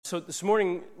So this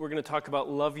morning, we're going to talk about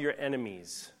love your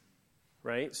enemies,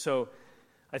 right? So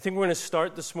I think we're going to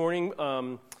start this morning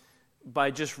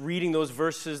by just reading those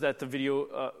verses that the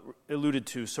video alluded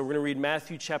to. So we're going to read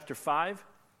Matthew chapter 5,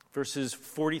 verses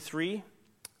 43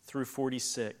 through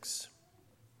 46.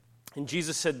 And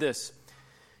Jesus said this,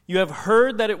 "You have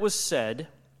heard that it was said,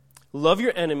 love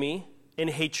your enemy and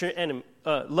hate your enemy.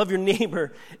 Love your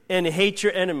neighbor and hate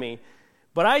your enemy.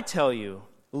 But I tell you,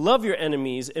 love your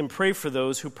enemies and pray for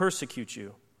those who persecute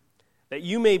you, that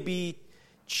you may be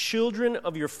children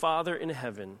of your Father in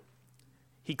heaven.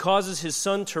 He causes his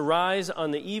sun to rise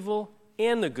on the evil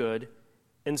and the good,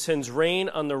 and sends rain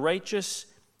on the righteous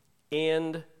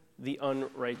and the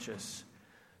unrighteous."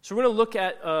 So we're going to look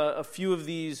at a few of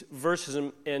these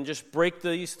verses and just break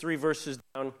these three verses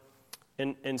down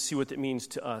and see what it means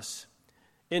to us.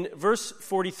 In verse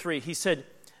 43, he said,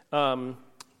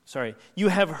 "You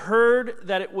have heard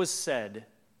that it was said,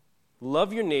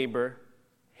 love your neighbor,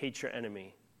 hate your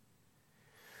enemy."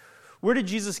 Where did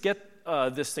Jesus get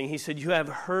this thing? He said, "You have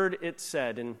heard it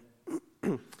said." And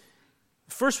the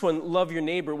first one, love your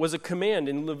neighbor, was a command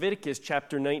in Leviticus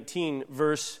chapter 19,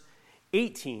 verse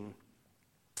 18.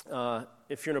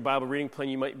 If you're in a Bible reading plan,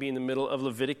 you might be in the middle of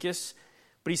Leviticus.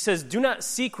 But he says, "Do not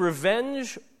seek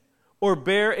revenge or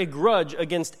bear a grudge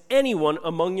against anyone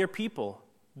among your people,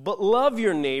 but love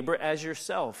your neighbor as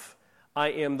yourself. I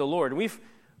am the Lord." And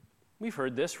we've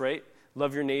heard this, right?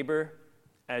 Love your neighbor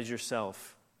as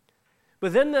yourself.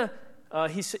 But then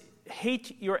he said,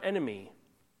 hate your enemy.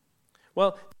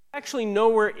 Well, actually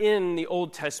nowhere in the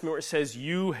Old Testament where it says,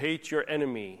 you hate your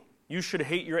enemy. You should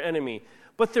hate your enemy.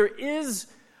 But there is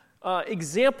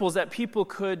examples that people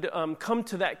could come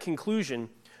to that conclusion.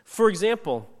 For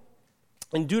example,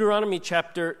 in Deuteronomy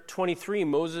chapter 23,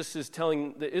 Moses is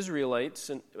telling the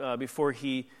Israelites before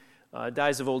he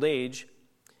dies of old age,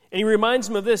 and he reminds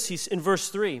them of this. He's in verse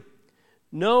 3,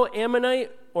 "No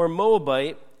Ammonite or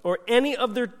Moabite or any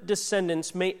of their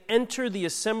descendants may enter the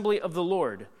assembly of the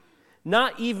Lord,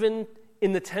 not even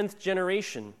in the 10th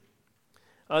generation."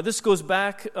 This goes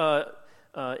back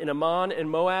in Ammon and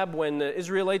Moab when the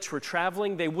Israelites were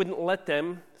traveling. They wouldn't let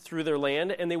them through their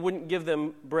land, and they wouldn't give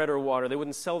them bread or water. They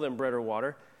wouldn't sell them bread or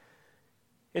water.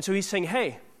 And so he's saying,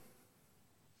 hey,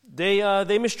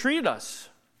 they mistreated us.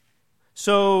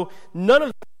 So none of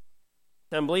the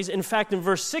assemblies. In fact, in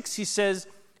verse 6, he says,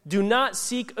 "Do not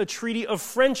seek a treaty of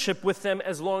friendship with them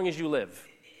as long as you live."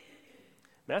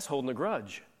 That's holding a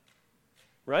grudge,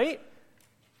 right?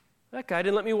 That guy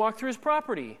didn't let me walk through his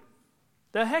property.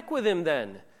 The heck with him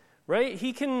then, right?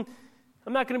 I'm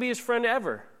not going to be his friend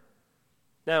ever.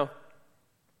 Now,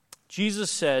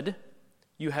 Jesus said,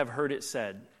 "You have heard it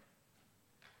said."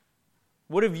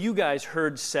 What have you guys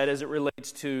heard said as it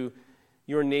relates to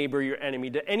your neighbor, your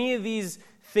enemy? Do any of these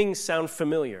things sound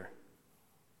familiar?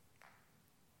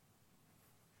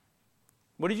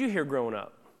 What did you hear growing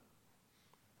up?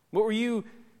 What were you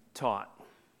taught?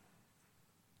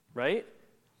 Right?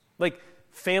 Like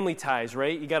family ties,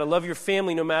 right? You got to love your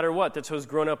family no matter what. That's what I was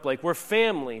growing up like. We're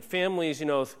family. Families,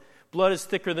 blood is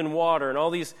thicker than water and all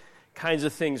these kinds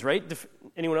of things, right?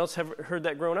 Anyone else have heard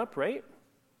that growing up, right?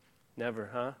 Never,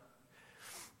 huh?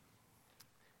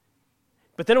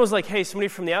 But then it was like, hey, somebody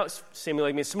from the outside,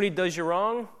 like me, somebody does you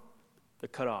wrong, they're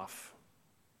cut off,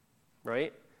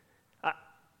 right?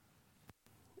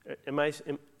 Am I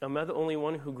the only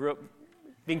one who grew up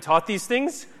being taught these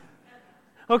things?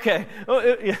 Okay.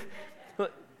 Yeah.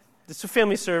 It's a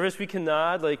family service. We can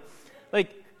nod.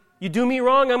 Like you do me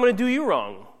wrong, I'm going to do you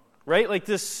wrong, right? Like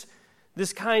this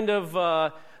kind of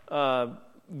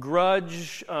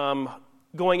grudge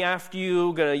going after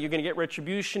you. You're going to get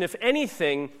retribution. If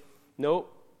anything,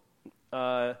 nope.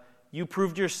 You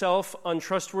proved yourself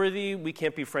untrustworthy. We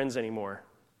can't be friends anymore.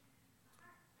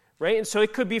 Right? And so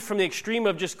it could be from the extreme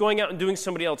of just going out and doing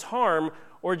somebody else harm,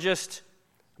 or just,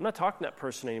 I'm not talking to that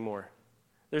person anymore.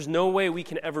 There's no way we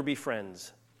can ever be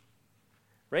friends.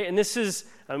 Right? And this is,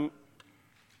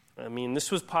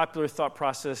 this was popular thought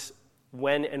process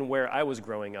when and where I was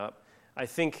growing up. I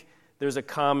think there's a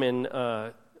common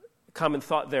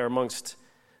thought there amongst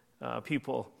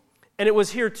people. And it was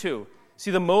here too.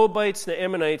 See, the Moabites and the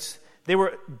Ammonites, they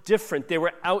were different. They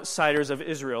were outsiders of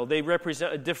Israel. They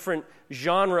represent a different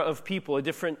genre of people, a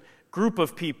different group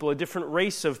of people, a different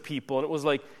race of people. And it was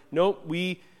like, nope,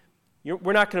 we're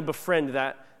not going to befriend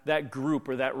that group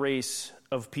or that race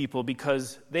of people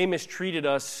because they mistreated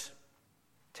us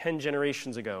 10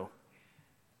 generations ago.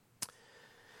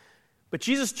 But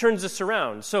Jesus turns this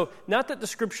around. So not that the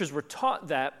scriptures were taught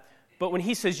that, but when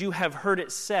he says, "You have heard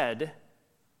it said,"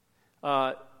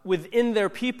 within their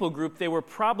people group, they were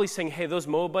probably saying, hey, those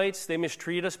Moabites, they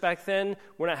mistreated us back then.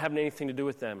 We're not having anything to do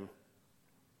with them.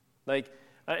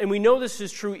 And we know this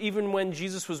is true even when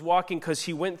Jesus was walking, because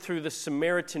he went through the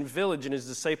Samaritan village and his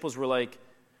disciples were like,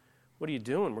 what are you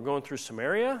doing? We're going through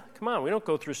Samaria? Come on, we don't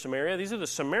go through Samaria. These are the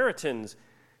Samaritans.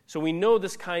 So we know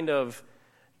this kind of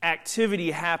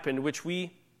activity happened, which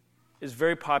is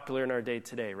very popular in our day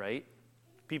today, right?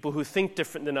 People who think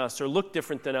different than us or look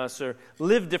different than us or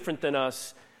live different than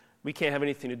us, we can't have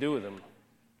anything to do with them.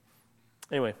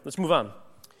 Anyway, let's move on.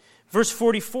 Verse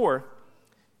 44,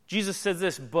 Jesus says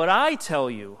this, but I tell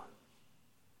you,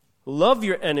 love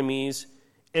your enemies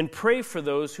and pray for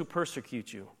those who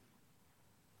persecute you.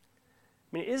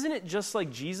 I mean, isn't it just like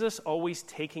Jesus always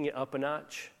taking it up a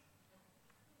notch?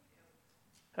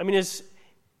 I mean,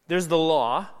 there's the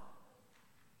law,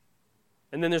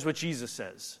 and then there's what Jesus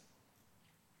says.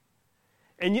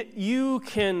 And you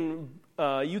can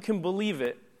believe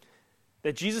it,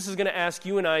 that Jesus is going to ask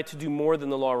you and I to do more than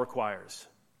the law requires.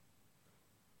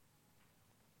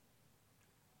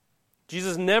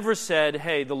 Jesus never said,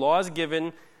 hey, the law is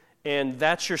given, and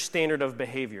that's your standard of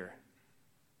behavior.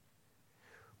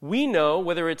 We know,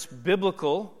 whether it's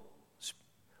biblical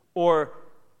or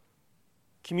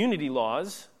community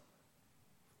laws,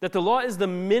 that the law is the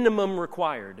minimum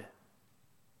required.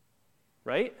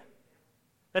 Right?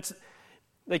 That's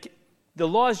like the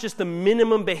law is just the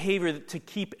minimum behavior to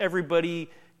keep everybody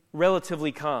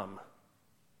relatively calm.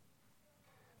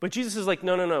 But Jesus is like,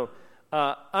 no.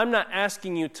 I'm not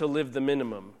asking you to live the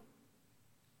minimum.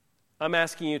 I'm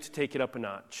asking you to take it up a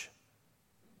notch.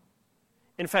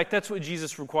 In fact, that's what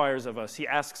Jesus requires of us. He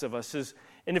asks of us.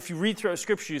 And if you read throughout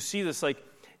Scripture, you see this, like,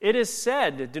 it is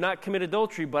said, do not commit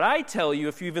adultery, but I tell you,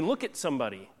 if you even look at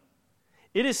somebody,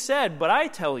 it is said, but I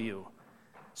tell you.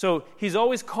 So he's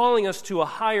always calling us to a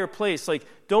higher place. Like,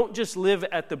 don't just live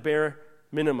at the bare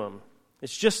minimum.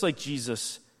 It's just like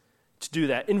Jesus to do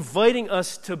that, inviting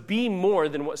us to be more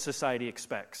than what society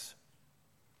expects.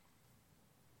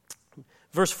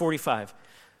 Verse 45,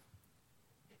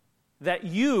 that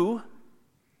you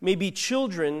may be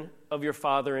children of your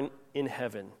Father in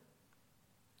heaven.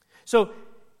 So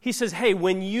he says, hey,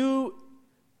 when you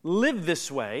live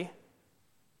this way,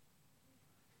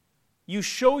 you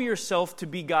show yourself to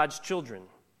be God's children.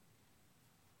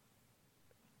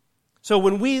 So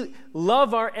when we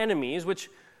love our enemies, which,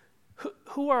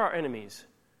 who are our enemies?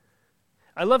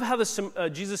 I love how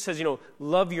Jesus says,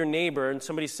 love your neighbor, and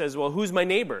somebody says, well, who's my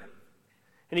neighbor?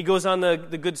 And he goes on the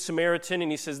Good Samaritan, and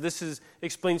he says,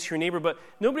 explains to your neighbor, but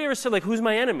nobody ever said, like, who's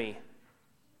my enemy?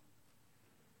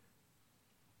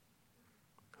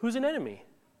 Who's an enemy?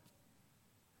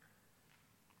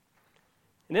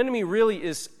 An enemy really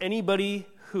is anybody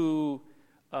who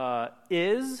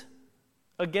is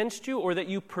against you or that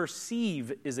you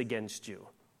perceive is against you.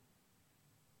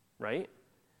 Right?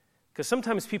 Because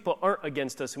sometimes people aren't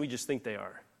against us and we just think they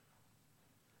are.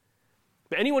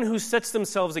 But anyone who sets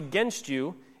themselves against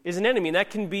you is an enemy. And that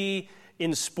can be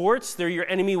in sports. They're your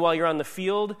enemy while you're on the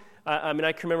field. I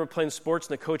can remember playing sports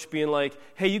and the coach being like,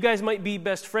 hey, you guys might be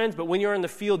best friends, but when you're on the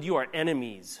field, you are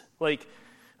enemies. Like,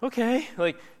 okay,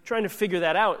 like trying to figure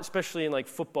that out, especially in like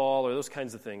football or those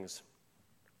kinds of things.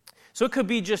 So it could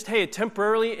be just, hey,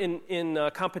 temporarily in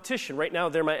competition. Right now,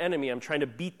 they're my enemy. I'm trying to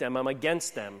beat them. I'm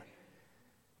against them.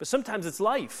 But sometimes it's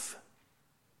life.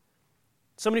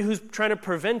 Somebody who's trying to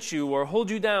prevent you or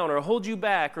hold you down or hold you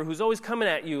back or who's always coming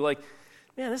at you like,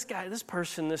 man, this guy, this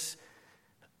person,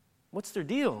 what's their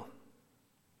deal?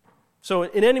 So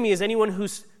an enemy is anyone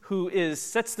who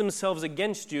sets themselves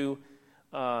against you,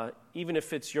 even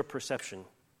if it's your perception.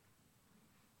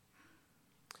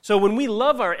 So when we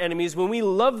love our enemies, when we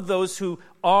love those who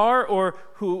are or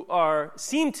who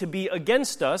seem to be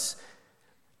against us,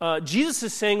 Jesus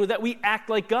is saying that we act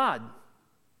like God.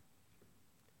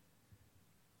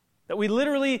 That we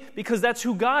literally, because that's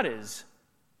who God is.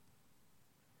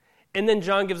 And then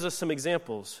John gives us some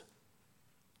examples.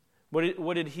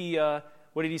 What did he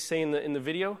say in the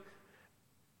video?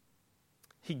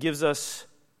 He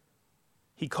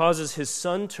causes his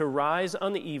sun to rise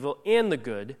on the evil and the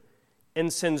good,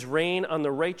 and sends rain on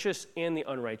the righteous and the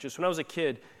unrighteous. When I was a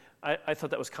kid, I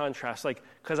thought that was contrast, like,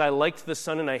 because I liked the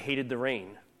sun and I hated the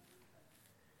rain.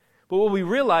 But what we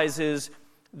realize is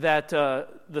that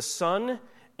the sun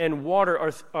and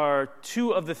water are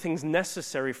two of the things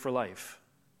necessary for life.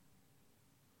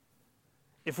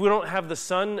 If we don't have the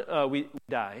sun, we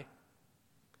die.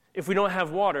 If we don't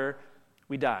have water,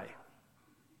 we die.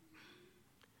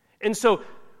 And so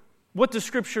what the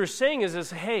Scripture is saying is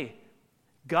hey,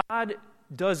 God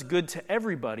does good to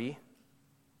everybody,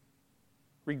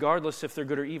 regardless if they're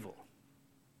good or evil.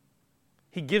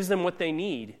 He gives them what they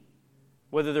need,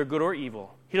 whether they're good or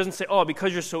evil. He doesn't say, oh,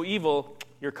 because you're so evil,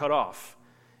 you're cut off.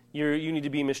 You need to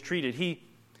be mistreated.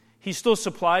 He still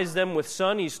supplies them with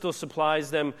sun. He still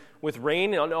supplies them with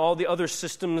rain and all the other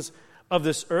systems of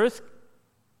this earth.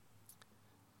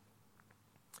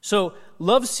 So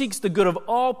love seeks the good of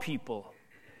all people,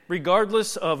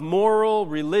 regardless of moral,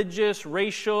 religious,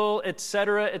 racial,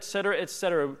 etc., etc.,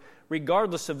 etc.,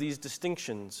 regardless of these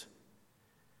distinctions.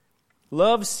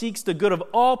 Love seeks the good of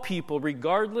all people,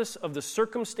 regardless of the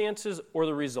circumstances or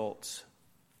the results.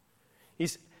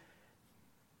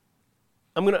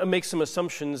 I'm going to make some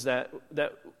assumptions that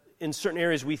in certain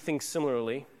areas we think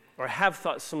similarly, or have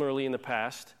thought similarly in the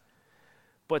past.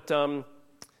 But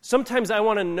sometimes I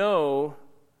want to know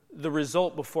the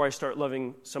result before I start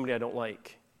loving somebody I don't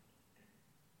like.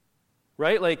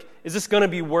 Right? Like, is this going to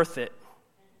be worth it?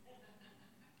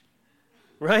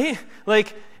 Right?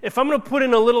 Like, if I'm going to put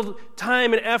in a little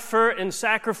time and effort and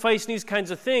sacrifice and these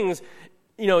kinds of things,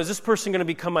 is this person going to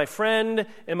become my friend?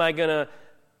 Am I going to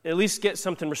at least get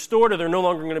something restored? Or they're no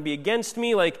longer going to be against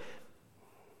me? Like,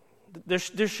 there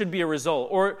should be a result.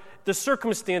 Or the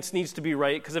circumstance needs to be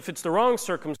right, because if it's the wrong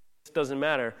circumstance, it doesn't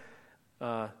matter.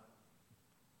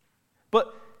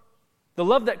 But the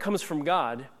love that comes from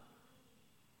God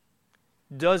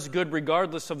does good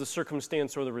regardless of the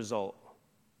circumstance or the result.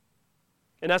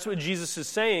 And that's what Jesus is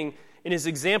saying in his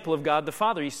example of God the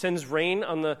Father. He sends rain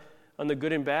on the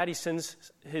good and bad. He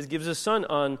gives his Son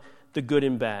on the good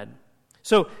and bad.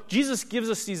 So Jesus gives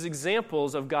us these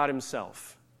examples of God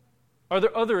himself. Are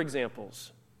there other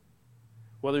examples?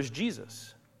 Well, there's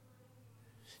Jesus.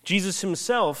 Jesus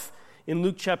himself, in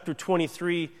Luke chapter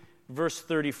 23, verse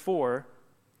 34,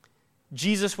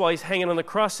 Jesus, while he's hanging on the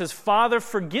cross, says, "Father,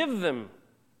 forgive them,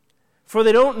 for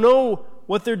they don't know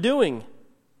what they're doing."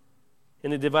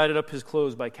 And he divided up his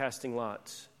clothes by casting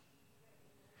lots.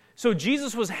 So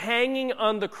Jesus was hanging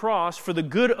on the cross for the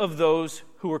good of those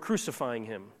who were crucifying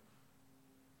him.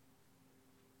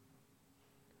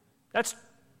 That's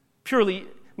purely,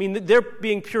 they're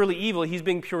being purely evil, he's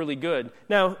being purely good.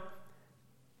 Now,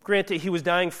 granted, he was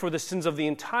dying for the sins of the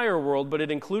entire world, but it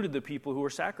included the people who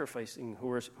were sacrificing, who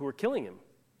were killing him.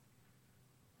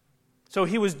 So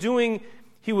he was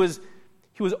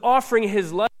offering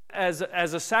his life as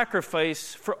a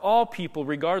sacrifice for all people,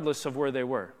 regardless of where they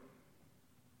were.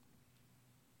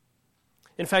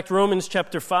 In fact, Romans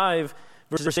chapter 5,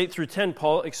 verses 8 through 10,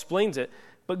 Paul explains it.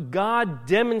 But God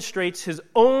demonstrates his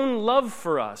own love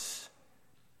for us.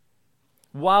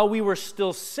 While we were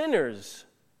still sinners,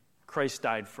 Christ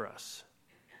died for us.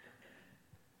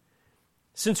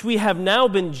 Since we have now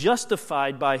been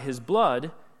justified by his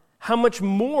blood, how much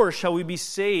more shall we be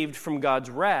saved from God's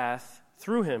wrath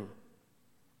through him?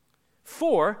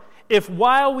 For if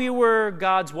while we were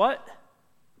God's what?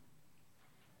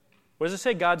 What does it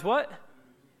say? God's what?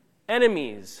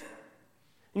 Enemies.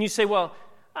 And you say, well,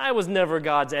 I was never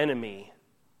God's enemy.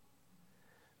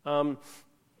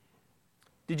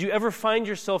 Did you ever find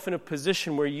yourself in a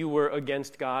position where you were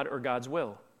against God or God's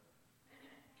will?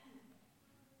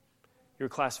 You were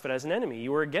classified as an enemy.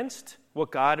 You were against what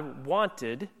God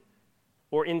wanted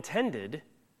or intended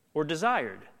or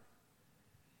desired.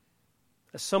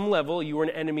 At some level, you were an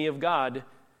enemy of God.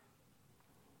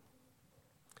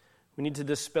 We need to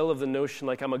dispel of the notion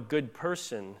like I'm a good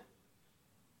person.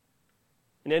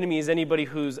 An enemy is anybody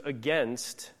who's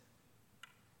against.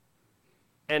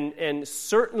 And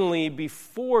certainly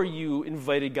before you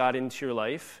invited God into your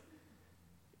life,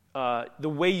 the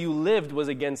way you lived was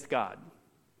against God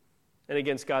and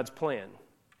against God's plan.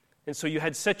 And so you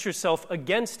had set yourself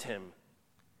against him.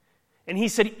 And he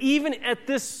said, even at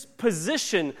this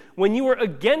position, when you were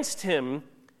against him,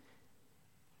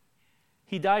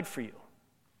 he died for you.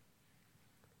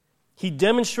 He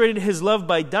demonstrated his love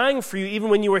by dying for you even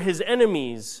when you were his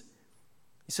enemies.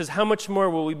 He says, how much more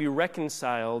will we be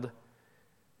reconciled?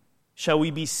 Shall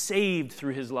we be saved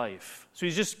through his life? So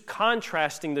he's just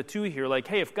contrasting the two here. Like,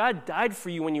 hey, if God died for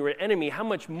you when you were an enemy, how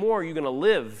much more are you going to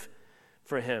live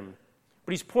for him?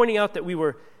 But he's pointing out that we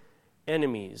were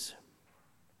enemies.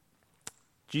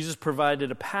 Jesus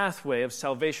provided a pathway of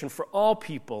salvation for all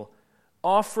people,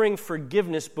 offering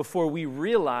forgiveness before we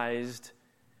realized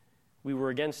we were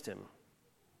against him.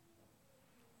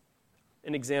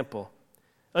 An example.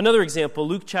 Another example,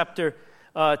 Luke chapter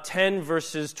 10,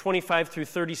 verses 25 through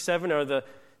 37 are the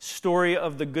story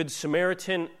of the Good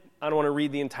Samaritan. I don't want to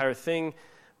read the entire thing.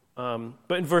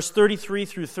 But in verse 33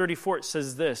 through 34, it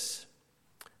says this: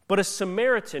 But a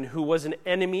Samaritan who was an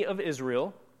enemy of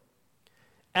Israel,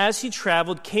 as he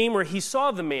traveled, came where he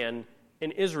saw the man,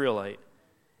 an Israelite.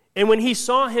 And when he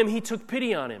saw him, he took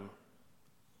pity on him.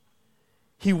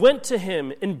 He went to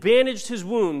him and bandaged his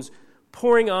wounds,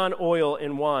 pouring on oil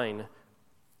and wine.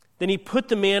 Then he put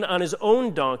the man on his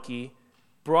own donkey,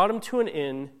 brought him to an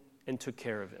inn, and took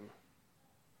care of him.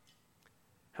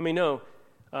 How many know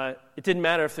it didn't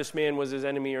matter if this man was his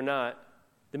enemy or not?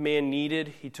 The man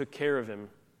needed, he took care of him.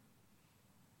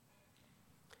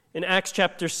 In Acts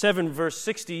chapter 7, verse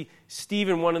 60,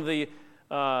 Stephen, one of the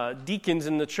deacons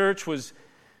in the church, was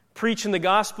preaching the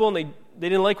gospel, and they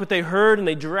didn't like what they heard, and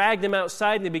they dragged him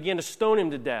outside, and they began to stone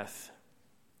him to death.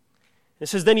 It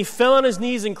says, then he fell on his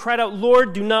knees and cried out,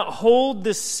 Lord, do not hold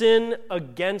this sin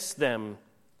against them.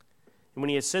 And when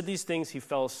he had said these things, he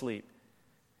fell asleep.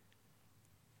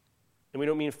 And we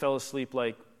don't mean fell asleep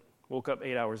like woke up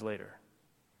 8 hours later.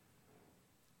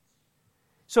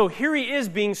 So here he is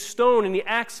being stoned, and he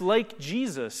acts like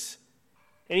Jesus.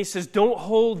 And he says, don't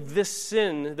hold this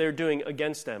sin they're doing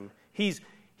against them. He's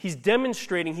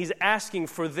demonstrating, he's asking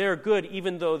for their good,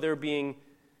 even though they're being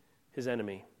his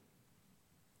enemy.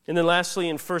 And then lastly,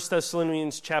 in 1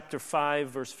 Thessalonians chapter 5,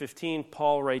 verse 15,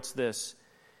 Paul writes this,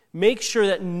 make sure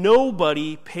that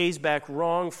nobody pays back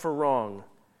wrong for wrong,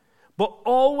 but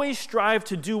always strive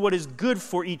to do what is good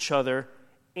for each other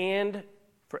and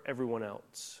for everyone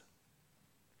else.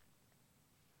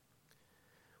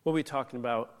 What are we talking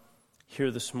about here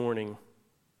this morning?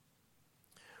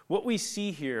 What we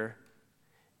see here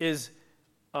is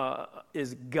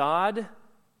God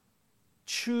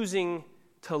choosing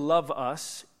to love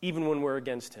us even when we're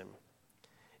against him.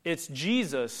 It's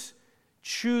Jesus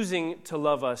choosing to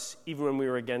love us even when we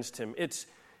were against him. It's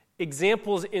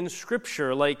examples in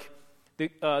Scripture like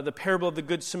the parable of the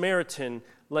Good Samaritan,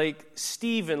 like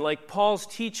Stephen, like Paul's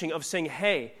teaching of saying,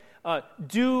 hey,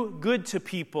 do good to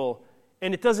people,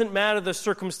 and it doesn't matter the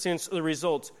circumstance or the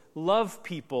results. Love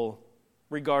people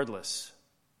regardless.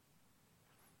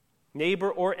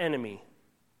 Neighbor or enemy.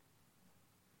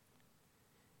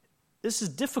 This is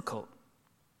difficult.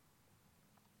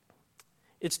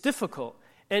 It's difficult.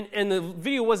 And the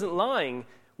video wasn't lying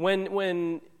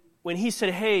when he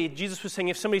said, hey, Jesus was saying,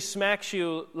 if somebody smacks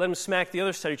you, let him smack the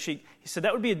other side of your cheek. He said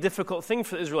that would be a difficult thing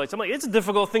for the Israelites. I'm like, it's a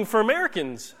difficult thing for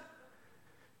Americans.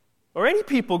 Or any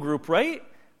people group, right?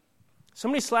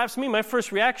 Somebody slaps me, my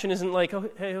first reaction isn't like, oh,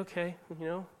 hey, okay,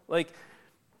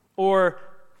 or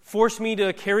force me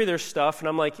to carry their stuff, and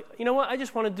I'm like, you know what, I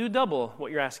just want to do double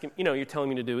what you're telling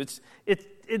me to do.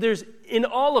 There's in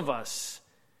all of us,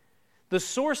 the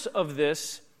source of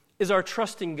this is our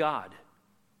trust in God.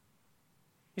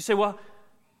 You say, well,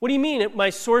 what do you mean my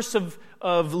source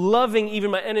of loving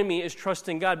even my enemy is trust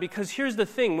in God? Because here's the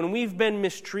thing, when we've been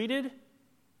mistreated,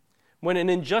 when an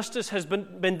injustice has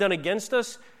been done against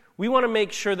us, we want to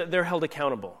make sure that they're held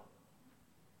accountable.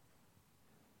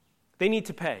 They need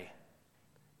to pay.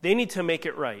 They need to make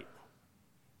it right.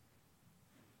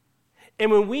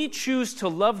 And when we choose to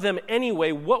love them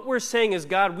anyway, what we're saying is,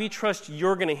 God, we trust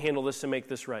you're going to handle this and make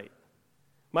this right.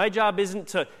 My job isn't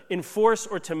to enforce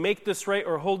or to make this right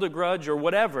or hold a grudge or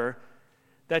whatever.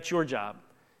 That's your job.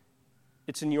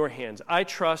 It's in your hands. I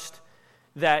trust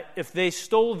that if they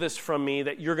stole this from me,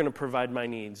 that you're going to provide my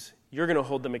needs. You're going to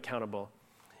hold them accountable.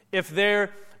 If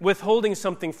they're withholding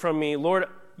something from me, Lord,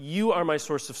 you are my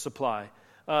source of supply.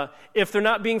 If they're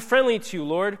not being friendly to you,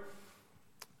 Lord,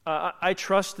 I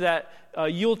trust that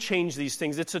you'll change these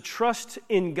things. It's a trust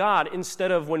in God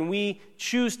instead of when we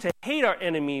choose to hate our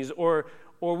enemies or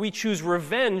we choose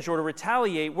revenge or to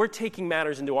retaliate, we're taking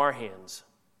matters into our hands.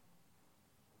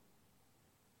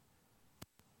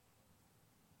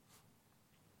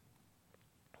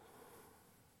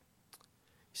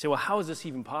 You say, well, how is this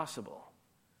even possible?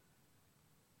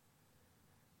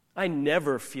 I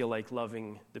never feel like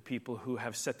loving the people who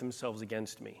have set themselves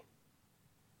against me.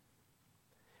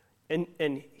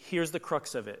 And here's the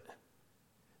crux of it.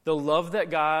 The love that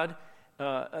God,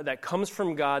 that comes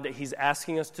from God that he's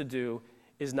asking us to do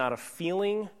is not a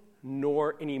feeling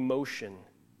nor an emotion.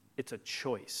 It's a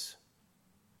choice.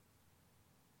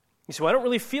 You say, well, I don't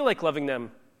really feel like loving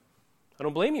them. I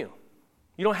don't blame you.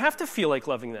 You don't have to feel like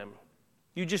loving them.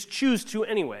 You just choose to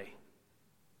anyway.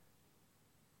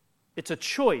 It's a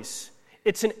choice.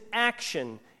 It's an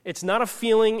action. It's not a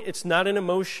feeling. It's not an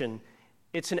emotion.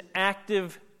 It's an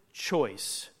active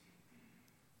choice.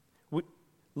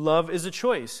 Love is a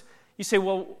choice. You say,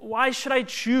 well, why should I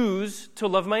choose to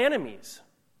love my enemies?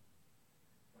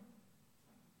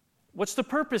 What's the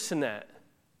purpose in that?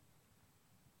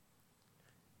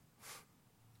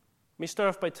 Let me start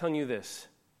off by telling you this.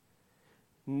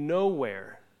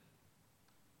 Nowhere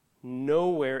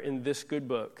in this good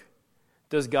book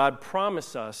does God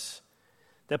promise us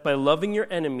that by loving your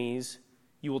enemies,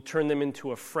 you will turn them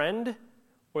into a friend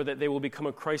or that they will become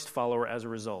a Christ follower as a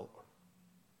result.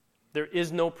 There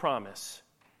is no promise.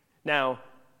 Now,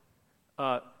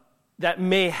 that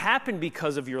may happen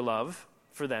because of your love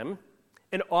for them,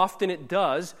 and often it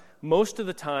does. Most of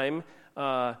the time,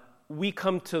 we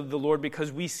come to the Lord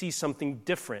because we see something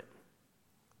different.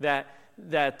 That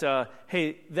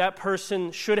hey, that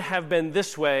person should have been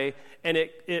this way, and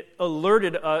it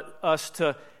alerted us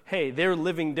to, hey, they're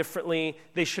living differently,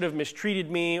 they should have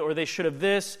mistreated me, or they should have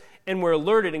this, and we're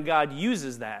alerted, and God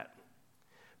uses that.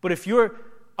 But if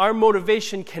our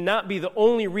motivation cannot be the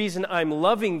only reason I'm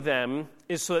loving them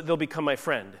is so that they'll become my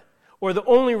friend, or the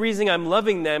only reason I'm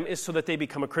loving them is so that they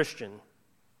become a Christian.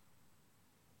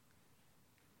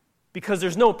 Because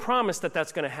there's no promise that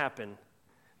that's going to happen.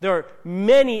 There are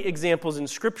many examples in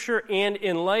Scripture and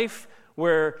in life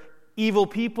where evil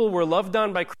people were loved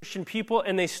on by Christian people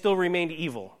and they still remained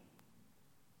evil.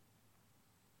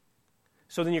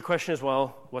 So then your question is,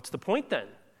 well, what's the point then?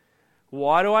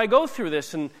 Why do I go through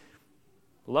this and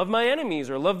love my enemies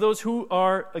or love those who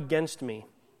are against me?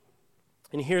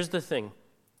 And here's the thing.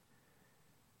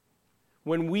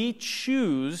 When we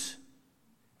choose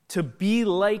to be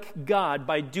like God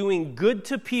by doing good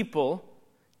to people,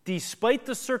 despite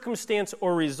the circumstance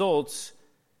or results,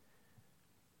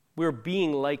 we're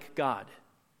being like God.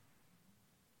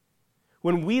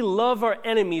 When we love our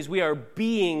enemies, we are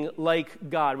being like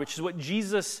God, which is what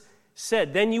Jesus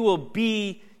said. Then you will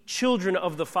be children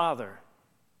of the Father.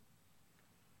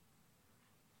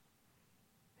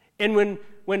 And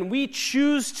when we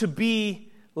choose to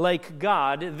be like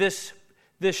God, this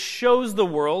shows the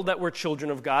world that we're children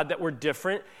of God, that we're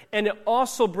different, and it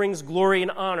also brings glory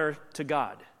and honor to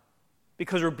God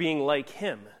because we're being like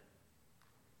Him.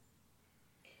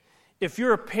 If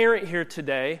you're a parent here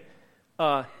today,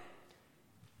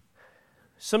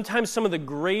 sometimes some of the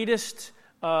greatest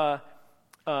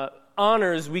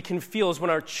honors we can feel is when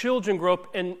our children grow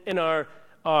up and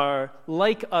are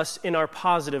like us in our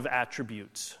positive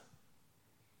attributes.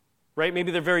 Right?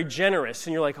 Maybe they're very generous,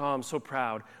 and you're like, oh, I'm so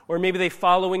proud. Or maybe they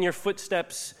follow in your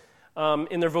footsteps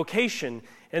in their vocation,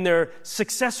 and they're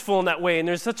successful in that way, and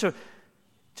there's such a,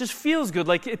 just feels good.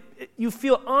 Like you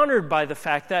feel honored by the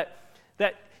fact that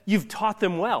you've taught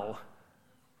them well.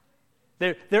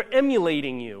 They're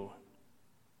emulating you.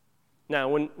 Now,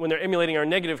 when they're emulating our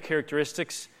negative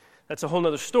characteristics, that's a whole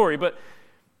other story, but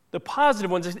the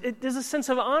positive ones, there's a sense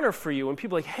of honor for you when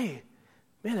people are like, hey,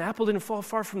 man, the apple didn't fall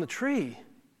far from the tree.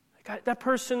 That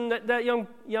person, that young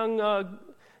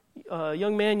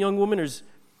man, young woman, is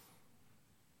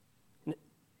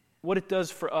what it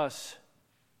does for us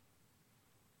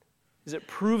is it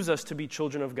proves us to be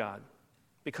children of God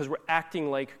because we're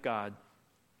acting like God.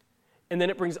 And then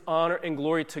it brings honor and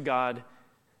glory to God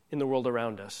in the world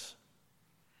around us.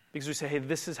 Because we say, hey,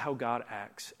 this is how God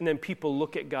acts. And then people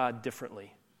look at God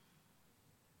differently.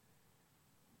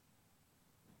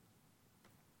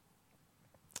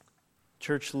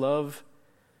 Church, love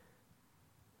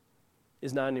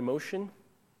is not an emotion.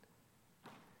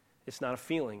 It's not a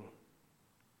feeling.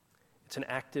 It's an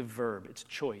active verb. It's a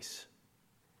choice.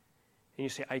 And you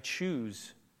say, I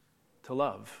choose to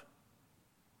love.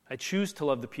 I choose to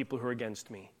love the people who are against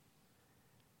me.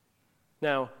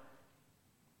 Now,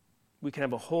 we can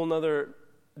have a whole nother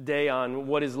day on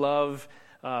what is love.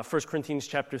 1 Corinthians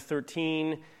chapter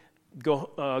 13. Go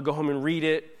home and read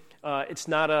it. It's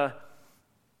not a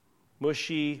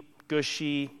mushy,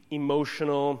 gushy,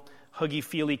 emotional,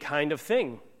 huggy-feely kind of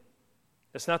thing.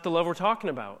 That's not the love we're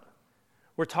talking about.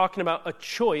 We're talking about a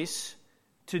choice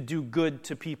to do good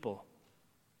to people.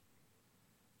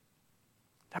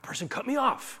 That person cut me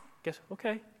off. Guess,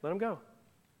 okay, let them go.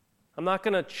 I'm not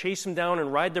going to chase them down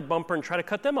and ride their bumper and try to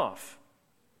cut them off.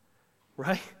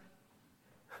 Right?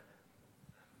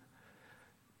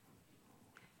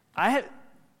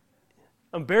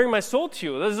 I'm bearing my soul to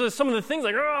you. Those are some of the things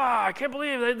like, I can't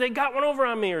believe they got one over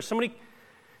on me, or somebody,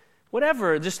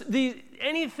 whatever. Just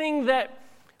anything that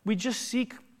we just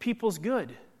seek people's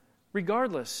good,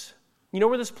 regardless. You know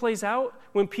where this plays out?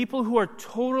 When people who are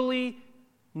totally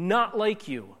not like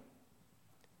you,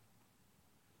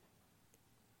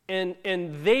 and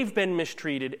they've been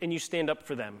mistreated, and you stand up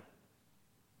for them.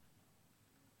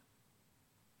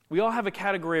 We all have a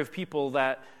category of people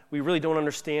that we really don't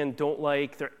understand, don't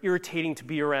like, they're irritating to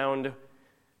be around.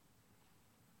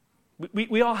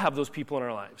 We all have those people in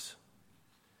our lives.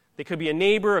 They could be a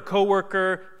neighbor, a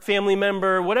coworker, family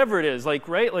member, whatever it is, like,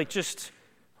 right? Like just,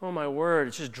 oh my word,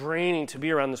 it's just draining to be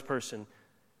around this person.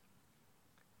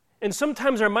 And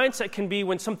sometimes our mindset can be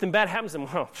when something bad happens to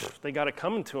them, well, they got it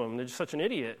coming to them. They're just such an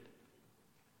idiot.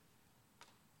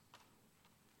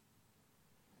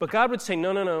 But God would say,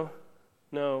 no.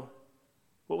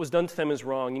 What was done to them is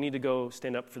wrong. You need to go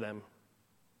stand up for them.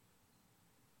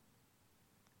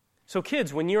 So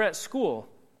kids, when you're at school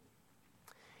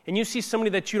and you see somebody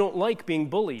that you don't like being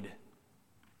bullied,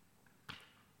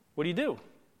 what do?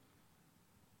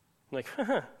 Like,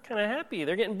 kind of happy.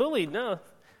 They're getting bullied. No,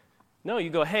 you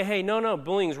go, hey, no,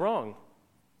 bullying's wrong.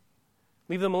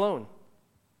 Leave them alone.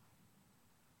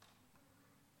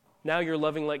 Now you're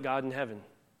loving like God in heaven.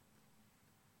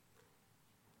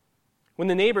 When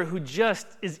the neighbor who just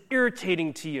is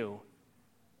irritating to you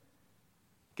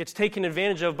gets taken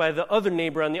advantage of by the other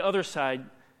neighbor on the other side,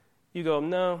 you go,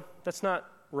 no, that's not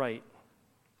right.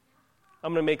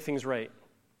 I'm going to make things right.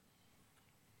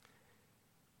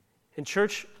 In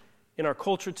church, in our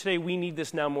culture today, we need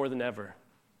this now more than ever.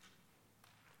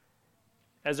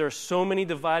 As there are so many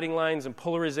dividing lines and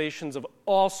polarizations of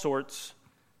all sorts,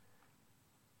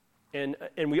 and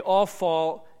we all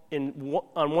fall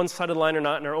on one side of the line or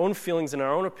not in our own feelings and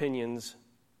our own opinions,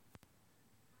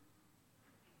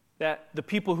 that the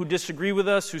people who disagree with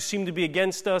us, who seem to be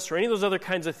against us, or any of those other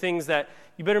kinds of things, that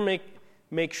you better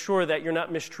make sure that you're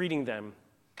not mistreating them,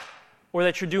 or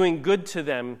that you're doing good to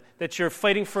them, that you're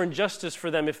fighting for injustice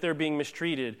for them if they're being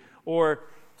mistreated, or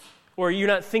you're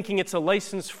not thinking it's a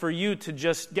license for you to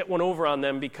just get one over on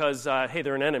them because, hey,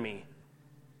 they're an enemy.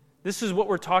 This is what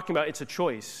we're talking about. It's a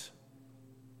choice.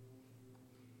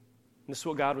 And this is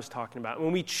what God was talking about.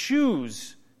 When we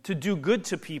choose to do good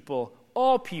to people,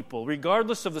 all people,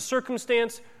 regardless of the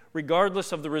circumstance,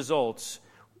 regardless of the results,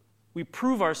 we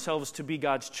prove ourselves to be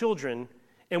God's children,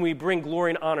 and we bring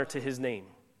glory and honor to His name.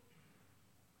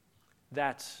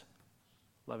 That's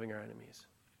loving our enemies.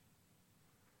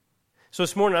 So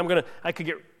this morning, I could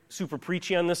get super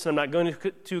preachy on this, and I'm not going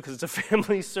to because it's a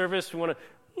family service.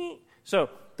 So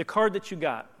the card that you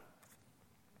got.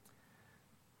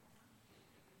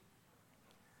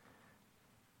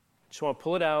 Just want to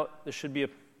pull it out. There should be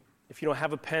if you don't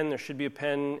have a pen, there should be a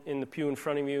pen in the pew in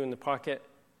front of you in the pocket.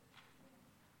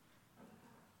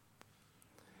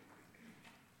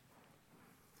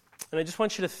 And I just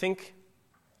want you to think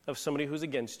of somebody who's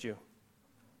against you.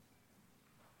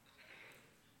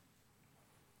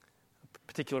 A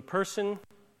particular person,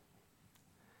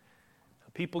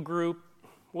 a people group,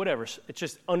 whatever. It's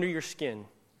just under your skin.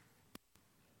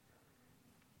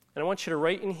 And I want you to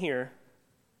write in here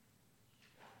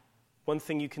one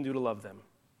thing you can do to love them.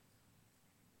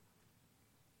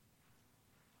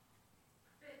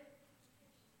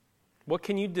 What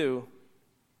can you do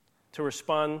to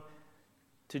respond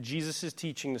to Jesus'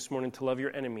 teaching this morning to love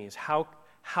your enemies?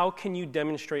 How can you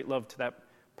demonstrate love to that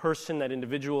person, that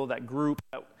individual, that group,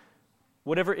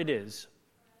 whatever it is?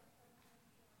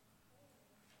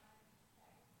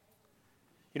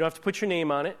 You don't have to put your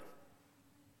name on it.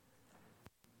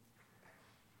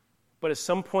 But at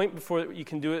some point before, you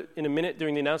can do it in a minute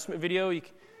during the announcement video, you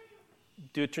can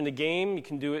do it during the game, you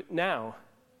can do it now.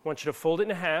 I want you to fold it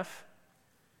in half,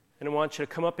 and I want you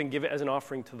to come up and give it as an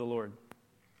offering to the Lord.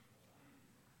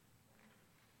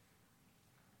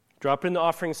 Drop it in the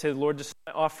offering and say, Lord, this is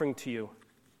my offering to you.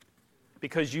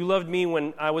 Because you loved me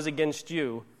when I was against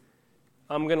you,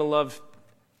 I'm going to love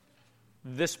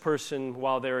this person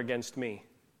while they're against me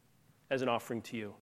as an offering to you.